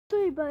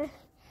3, but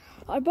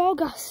our ball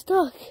got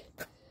stuck.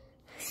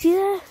 See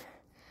that?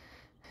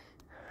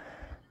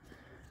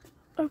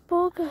 Our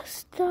ball got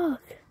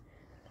stuck.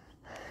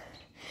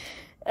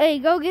 Hey,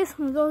 go get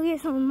some. Go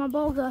get some. My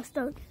ball got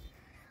stuck.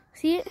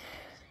 See it?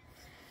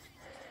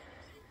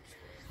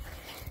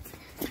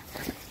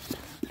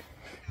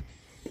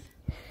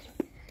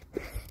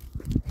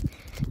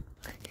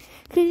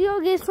 Could you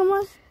go get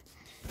someone?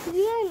 Cause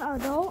you ain't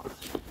an adult.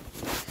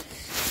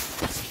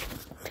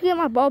 To get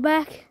my ball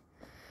back.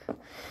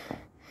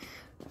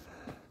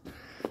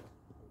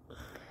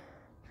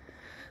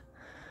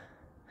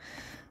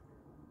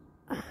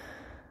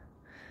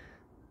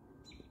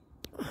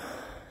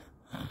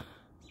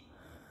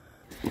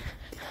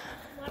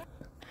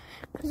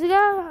 Cause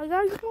I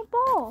gotta get my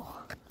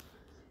ball.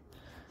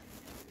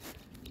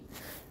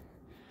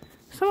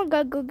 Someone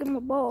gotta go get my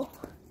ball.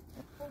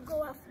 We'll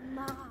go after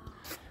Mom.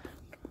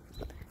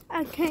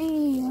 I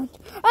can't.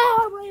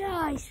 Oh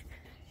my eyes!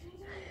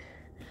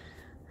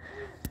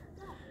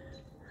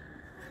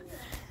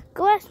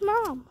 Go ask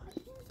Mom.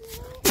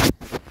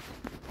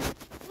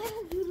 Why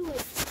don't you do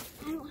it?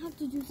 I don't have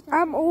to do stuff.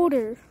 I'm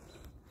older.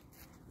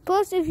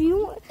 Plus, if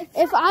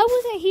I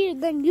wasn't here,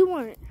 then you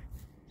weren't.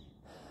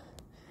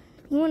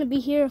 You want to be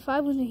here if I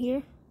wasn't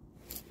here?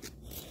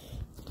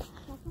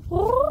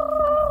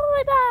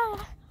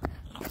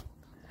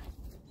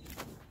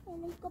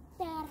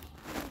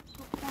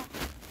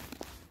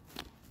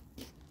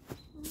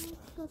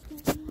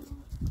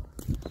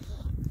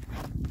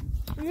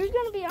 You're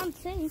gonna be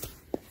unsafe.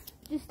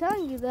 Just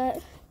telling you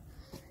that.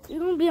 You're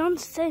gonna be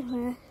unsafe,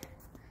 man.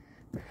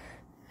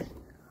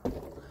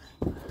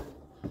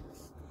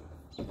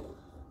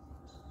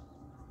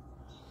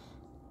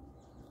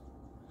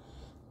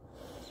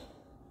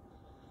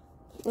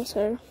 What's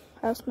her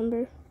house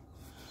number?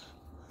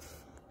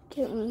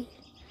 Can't really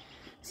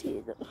see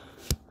it though.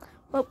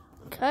 Oh,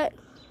 cut.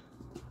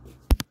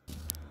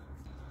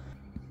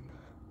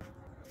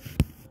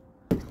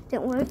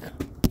 Didn't work.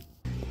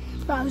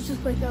 But I was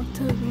just like up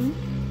to the ring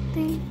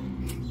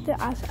thing. Then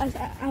I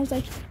was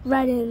like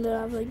right in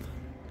there. I was like,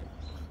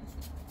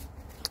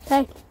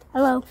 hey,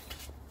 hello.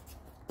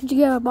 Did you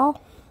get a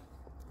ball?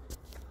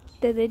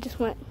 Then they just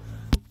went.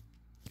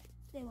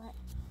 They went.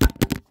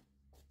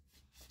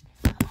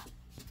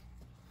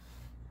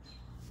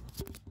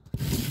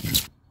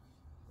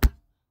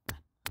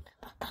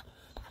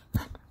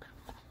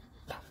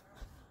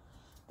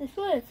 That's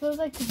what it feels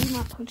like to be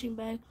my punching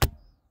bag.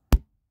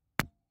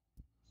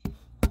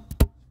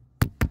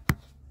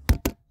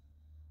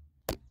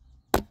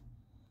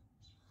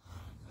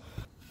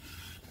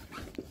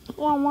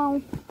 Wow,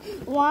 wow,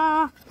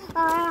 wow,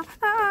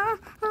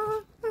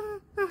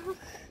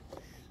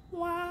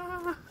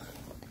 wow.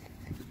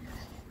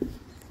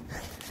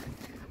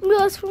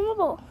 Let's swim a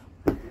ball.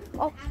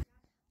 Oh.